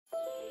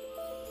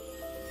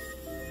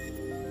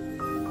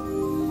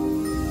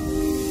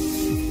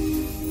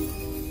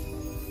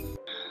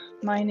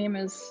My name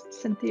is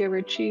Cynthia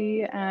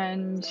Ritchie,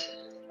 and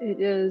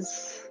it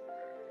is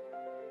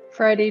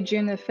Friday,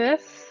 June the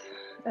 5th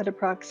at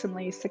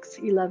approximately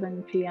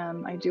 6:11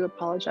 p.m. I do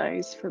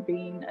apologize for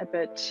being a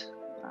bit,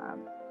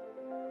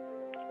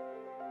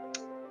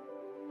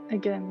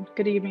 again,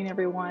 good evening,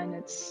 everyone.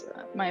 It's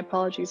my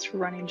apologies for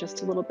running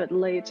just a little bit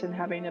late and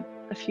having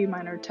a few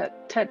minor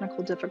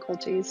technical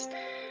difficulties.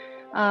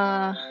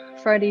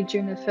 Friday,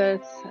 June the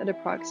 5th at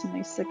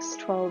approximately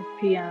 6:12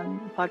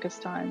 p.m.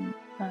 Pakistan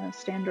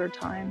Standard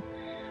Time.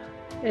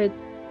 It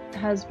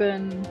has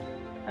been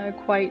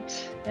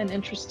quite an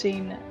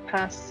interesting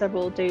past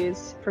several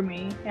days for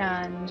me,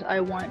 and I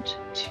want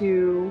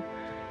to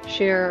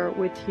share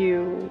with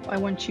you, I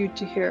want you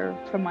to hear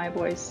from my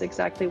voice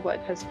exactly what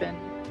has been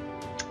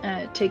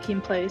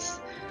taking place.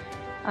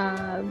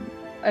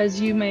 As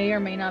you may or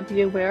may not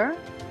be aware,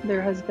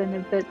 there has been a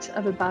bit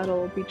of a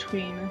battle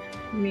between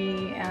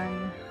me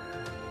and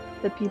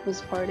the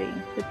People's Party,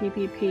 the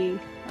PPP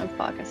of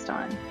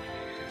Pakistan.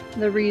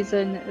 The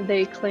reason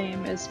they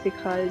claim is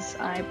because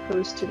I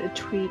posted a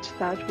tweet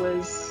that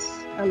was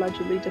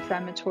allegedly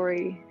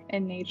defamatory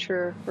in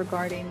nature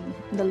regarding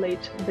the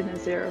late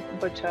Benazir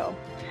Bhutto.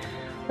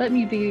 Let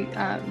me be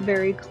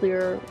very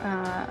clear,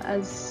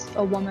 as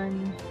a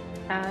woman,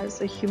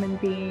 as a human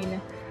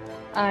being,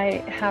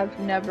 I have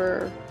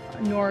never,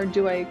 nor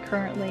do I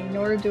currently,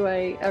 nor do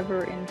I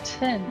ever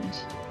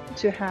intend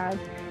to have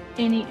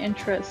any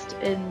interest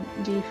in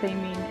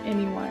defaming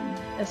anyone,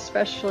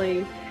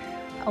 especially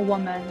a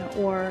woman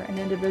or an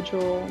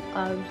individual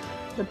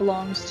that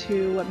belongs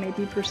to what may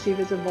be perceived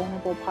as a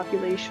vulnerable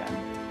population.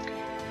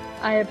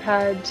 I have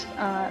had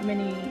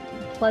many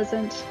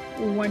pleasant,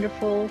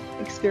 wonderful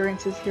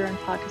experiences here in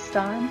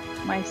Pakistan,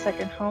 my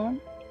second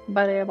home,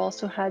 but I have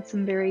also had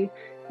some very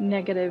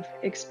negative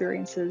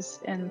experiences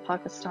in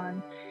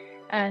Pakistan.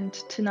 And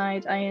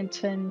tonight I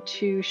intend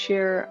to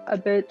share a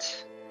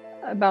bit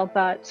about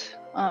that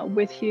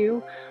with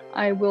you.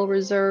 I will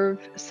reserve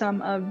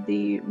some of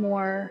the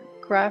more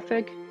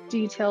graphic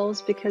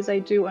details because I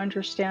do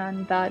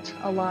understand that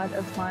a lot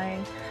of my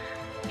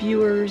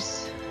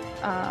viewers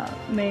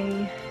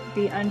may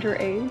be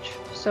underage,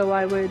 so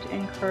I would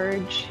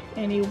encourage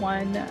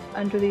anyone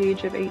under the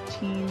age of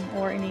 18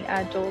 or any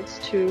adults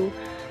to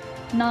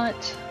not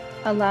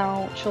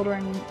allow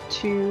children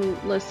to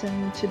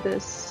listen to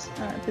this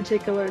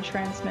particular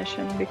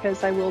transmission,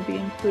 because I will be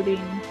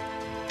including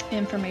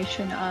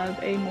information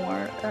of a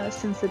more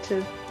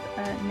sensitive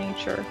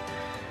nature.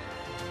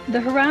 The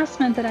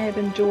harassment that I have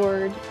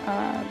endured,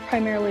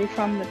 primarily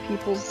from the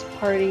People's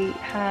Party,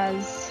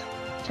 has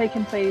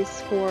taken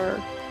place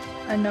for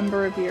a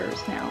number of years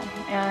now.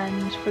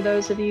 And for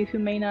those of you who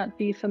may not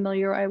be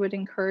familiar, I would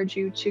encourage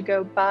you to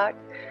go back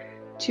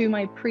to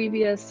my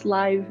previous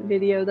live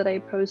video that I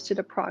posted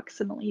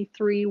approximately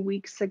 3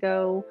 weeks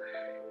ago,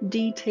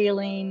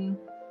 detailing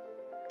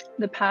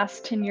the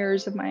past 10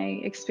 years of my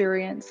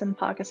experience in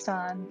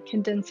Pakistan,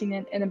 condensing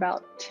it in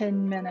about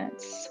 10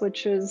 minutes,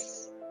 which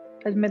is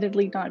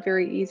admittedly not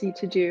very easy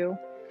to do.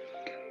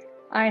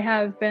 I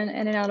have been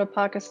in and out of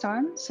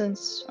Pakistan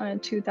since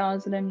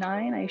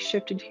 2009. I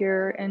shifted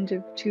here end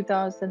of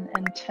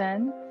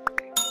 2010,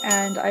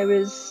 and I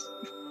was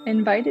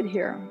invited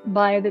here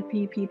by the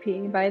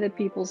PPP, by the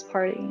People's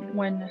Party,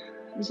 when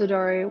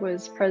Zardari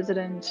was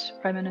president,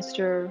 Prime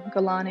Minister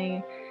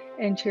Gillani,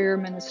 Interior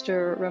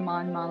Minister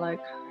Rehman Malik,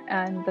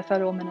 and the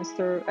federal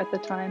minister at the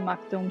time,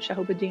 Makhdoom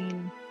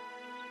Shahabuddin.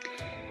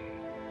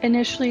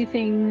 Initially,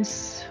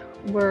 things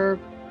were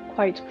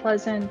quite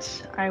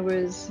pleasant. I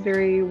was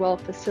very well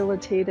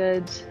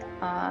facilitated.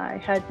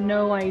 I had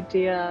no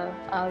idea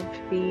of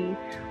the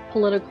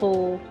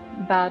political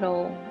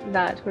battle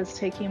that was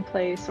taking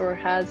place, or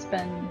had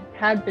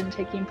been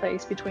taking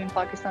place, between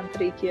Pakistan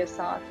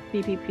Tehreek-e-Insaf,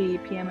 PPP,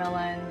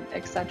 PMLN,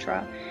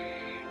 etc.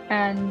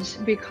 And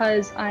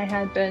because I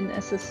had been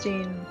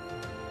assisting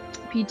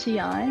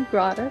PTI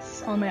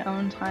gratis on my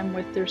own time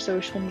with their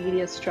social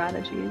media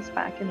strategies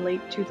back in late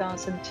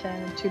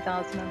 2010 and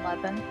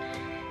 2011,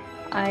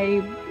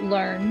 I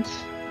learned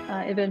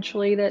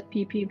eventually that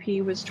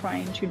PPP was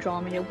trying to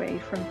draw me away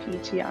from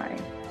PTI.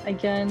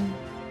 Again,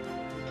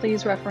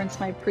 please reference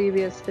my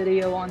previous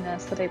video on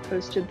this that I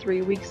posted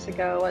 3 weeks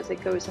ago, as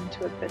it goes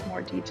into a bit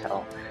more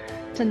detail.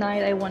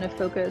 Tonight I want to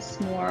focus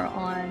more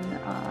on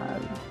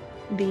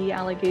the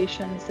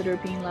allegations that are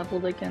being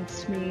leveled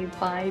against me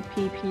by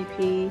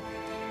PPP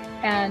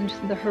and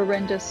the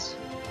horrendous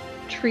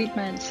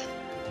treatment,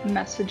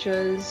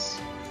 messages,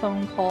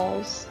 phone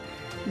calls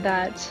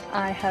that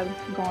I have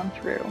gone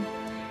through.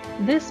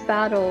 This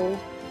battle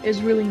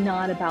is really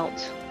not about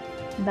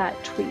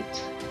that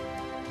tweet.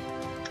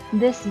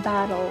 This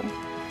battle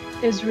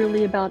is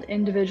really about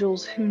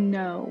individuals who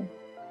know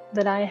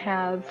that I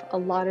have a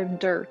lot of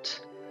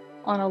dirt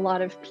on a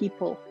lot of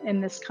people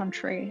in this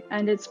country,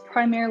 and it's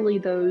primarily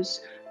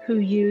those who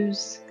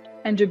use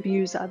and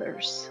abuse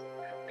others,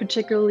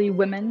 particularly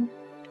women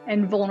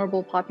and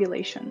vulnerable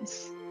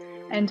populations,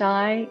 and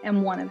I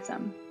am one of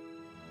them.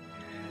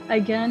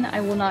 Again, I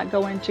will not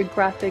go into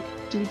graphic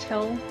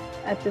detail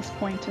at this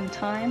point in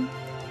time,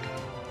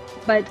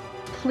 but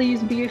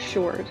Please be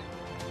assured,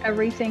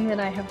 everything that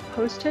I have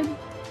posted,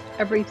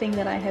 everything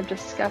that I have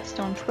discussed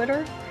on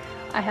Twitter,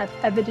 I have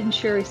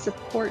evidentiary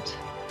support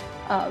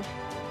of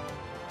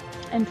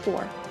and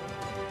for.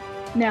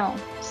 Now,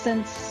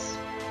 since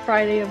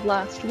Friday of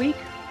last week,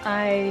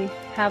 I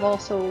have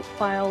also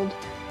filed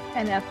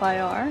an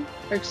FIR,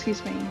 or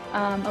excuse me,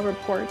 a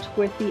report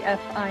with the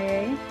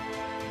FIA.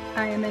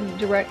 I am in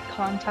direct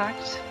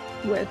contact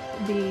with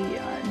the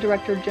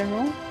Director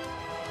General.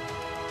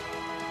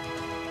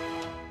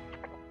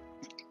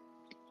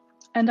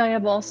 And I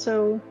have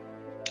also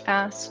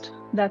asked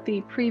that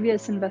the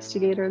previous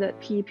investigator that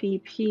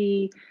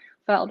PPP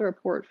filed a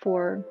report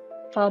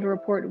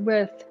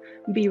with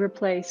be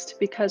replaced,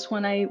 because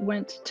when I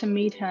went to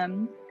meet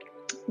him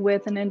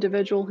with an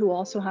individual who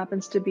also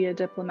happens to be a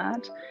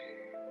diplomat,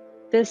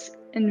 this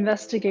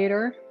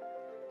investigator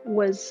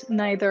was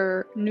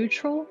neither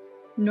neutral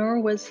nor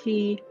was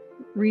he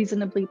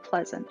reasonably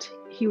pleasant.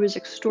 He was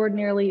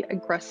extraordinarily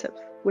aggressive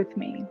with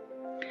me.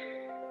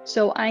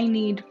 So I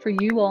need for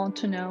you all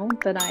to know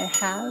that I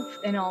have,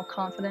 in all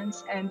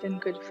confidence and in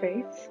good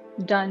faith,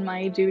 done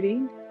my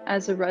duty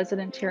as a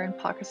resident here in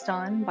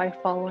Pakistan by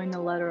following the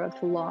letter of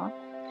the law.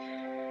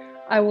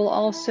 I will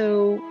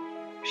also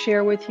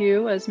share with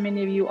you, as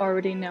many of you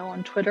already know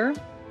on Twitter,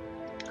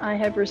 I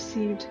have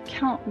received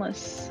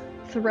countless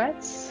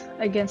threats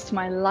against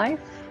my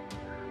life,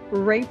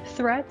 rape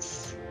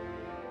threats,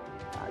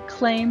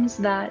 claims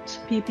that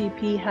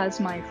PPP has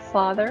my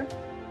father.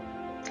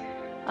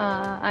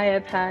 I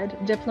have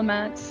had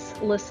diplomats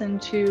listen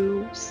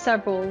to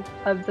several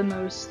of the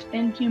most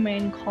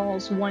inhumane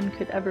calls one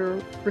could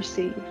ever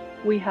receive.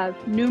 We have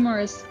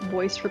numerous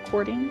voice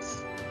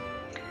recordings,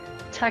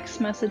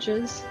 text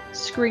messages,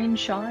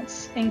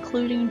 screenshots,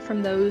 including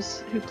from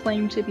those who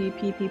claim to be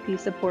PPP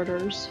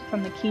supporters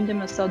from the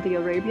Kingdom of Saudi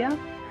Arabia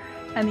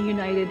and the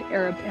United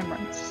Arab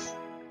Emirates.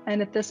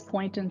 And at this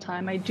point in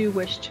time, I do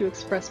wish to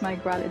express my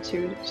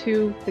gratitude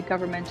to the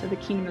government of the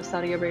Kingdom of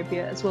Saudi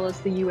Arabia, as well as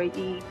the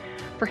UAE,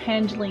 for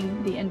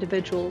handling the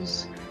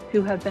individuals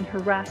who have been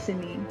harassing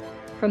me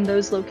from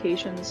those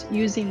locations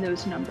using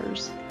those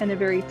numbers in a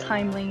very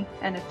timely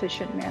and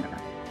efficient manner.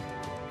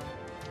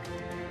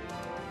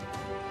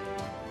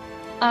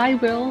 I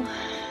will,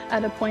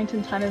 at a point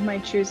in time of my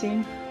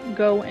choosing,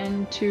 go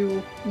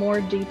into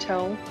more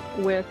detail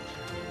with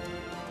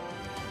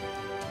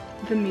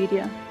the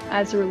media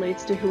as it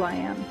relates to who I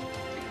am.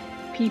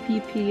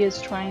 PPP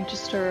is trying to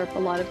stir up a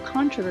lot of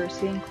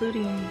controversy,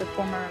 including the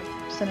former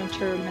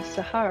Senator Ms.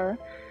 Sahar,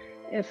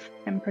 if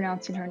I'm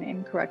pronouncing her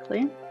name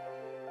correctly.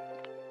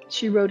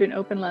 She wrote an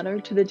open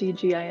letter to the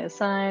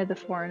DGISI, the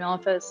Foreign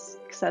Office,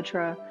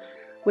 etc.,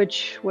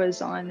 which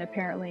was on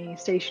apparently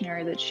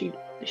stationery that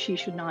she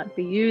should not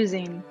be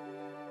using.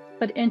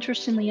 But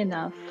interestingly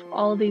enough,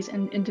 all of these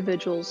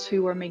individuals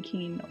who are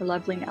making or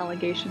leveling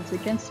allegations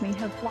against me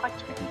have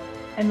blocked me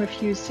and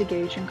refused to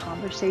engage in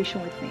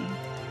conversation with me.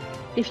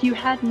 If you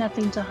had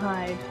nothing to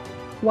hide,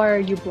 why are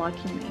you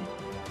blocking me?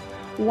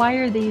 Why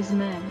are these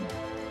men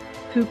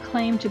who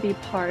claim to be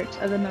part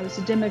of the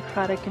most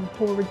democratic and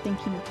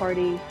forward-thinking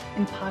party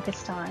in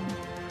Pakistan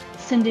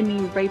sending me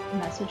rape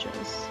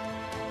messages,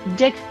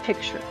 dick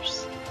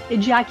pictures,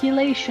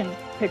 ejaculation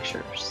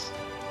pictures?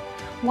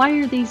 Why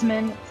are these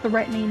men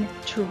threatening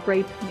to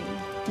rape me?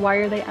 Why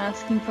are they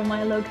asking for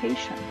my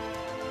location?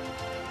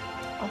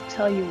 I'll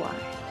tell you why.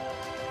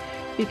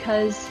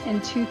 Because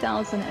in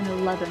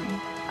 2011,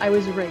 I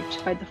was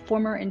raped by the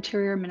former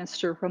Interior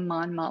Minister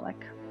Rehman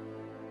Malik.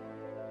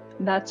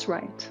 That's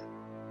right.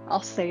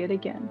 I'll say it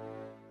again.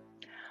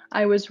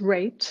 I was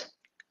raped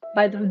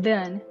by the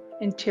then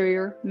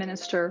Interior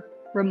Minister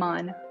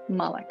Rehman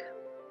Malik.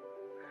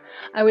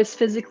 I was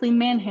physically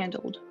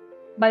manhandled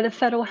by the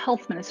Federal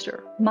Health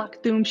Minister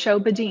Makhdoom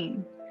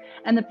Shahbadin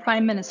and the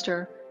Prime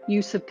Minister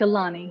Yousaf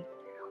Gillani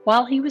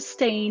while he was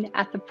staying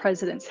at the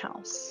President's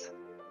house.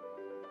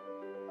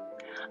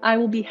 I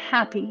will be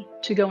happy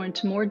to go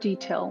into more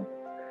detail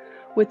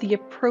with the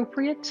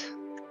appropriate,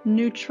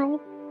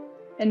 neutral,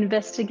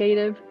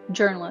 investigative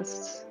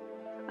journalists.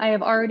 I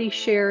have already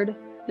shared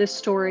this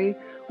story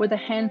with a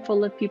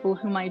handful of people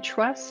whom I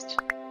trust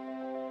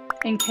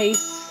in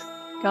case,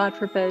 God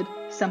forbid,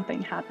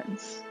 something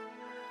happens.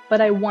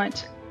 But I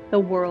want the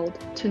world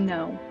to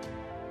know.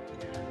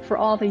 For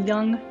all the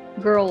young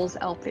girls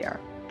out there,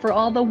 for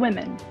all the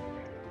women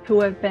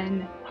who have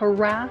been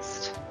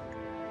harassed,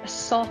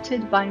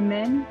 assaulted by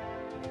men,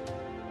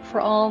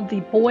 for all the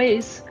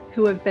boys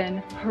who have been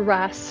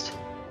harassed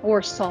or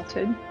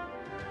assaulted,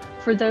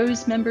 for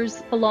those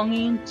members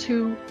belonging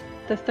to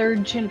the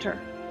third gender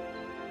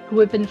who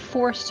have been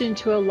forced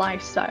into a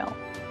lifestyle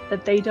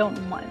that they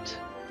don't want,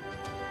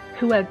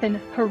 who have been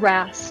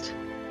harassed,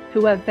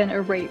 who have been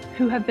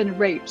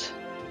raped.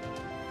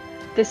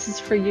 This is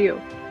for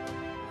you.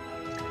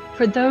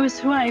 For those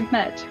who I've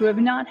met who have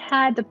not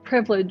had the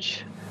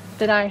privilege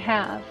that I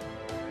have,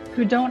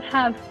 who don't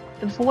have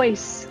the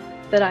voice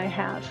that I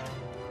have,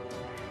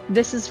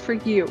 this is for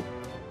you.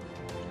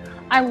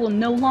 I will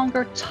no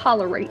longer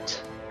tolerate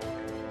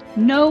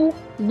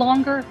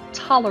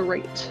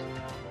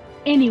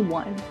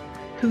anyone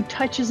who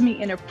touches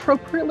me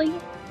inappropriately,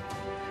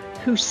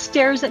 who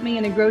stares at me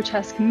in a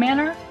grotesque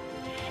manner,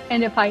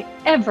 and if I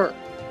ever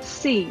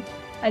see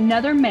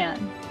another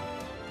man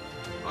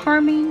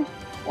harming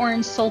or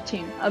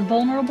insulting a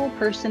vulnerable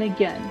person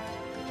again,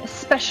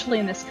 especially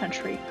in this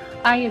country,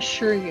 I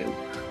assure you,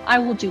 I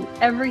will do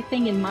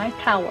everything in my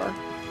power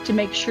to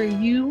make sure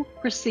you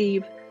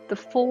receive the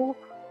full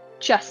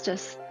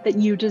justice that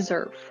you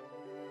deserve.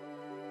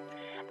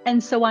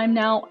 And so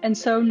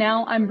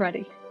now I'm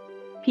ready.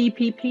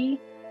 PPP,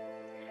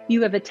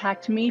 you have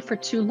attacked me for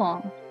too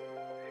long.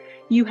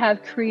 You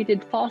have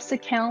created false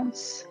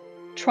accounts,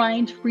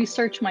 trying to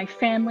research my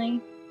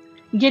family,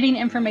 getting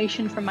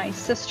information from my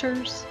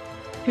sisters,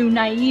 who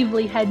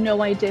naively had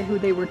no idea who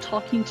they were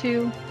talking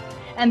to,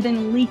 and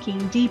then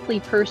leaking deeply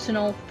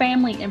personal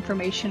family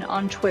information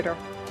on Twitter.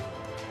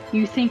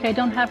 You think I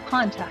don't have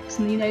contacts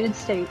in the United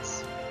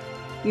States.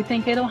 You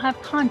think I don't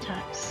have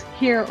contacts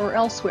here or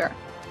elsewhere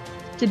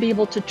to be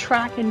able to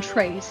track and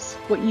trace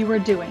what you are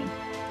doing.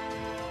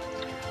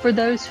 For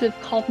those who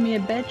have called me a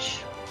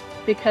bitch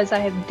because I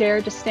have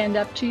dared to stand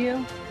up to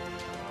you,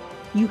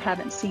 you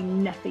haven't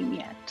seen nothing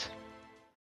yet.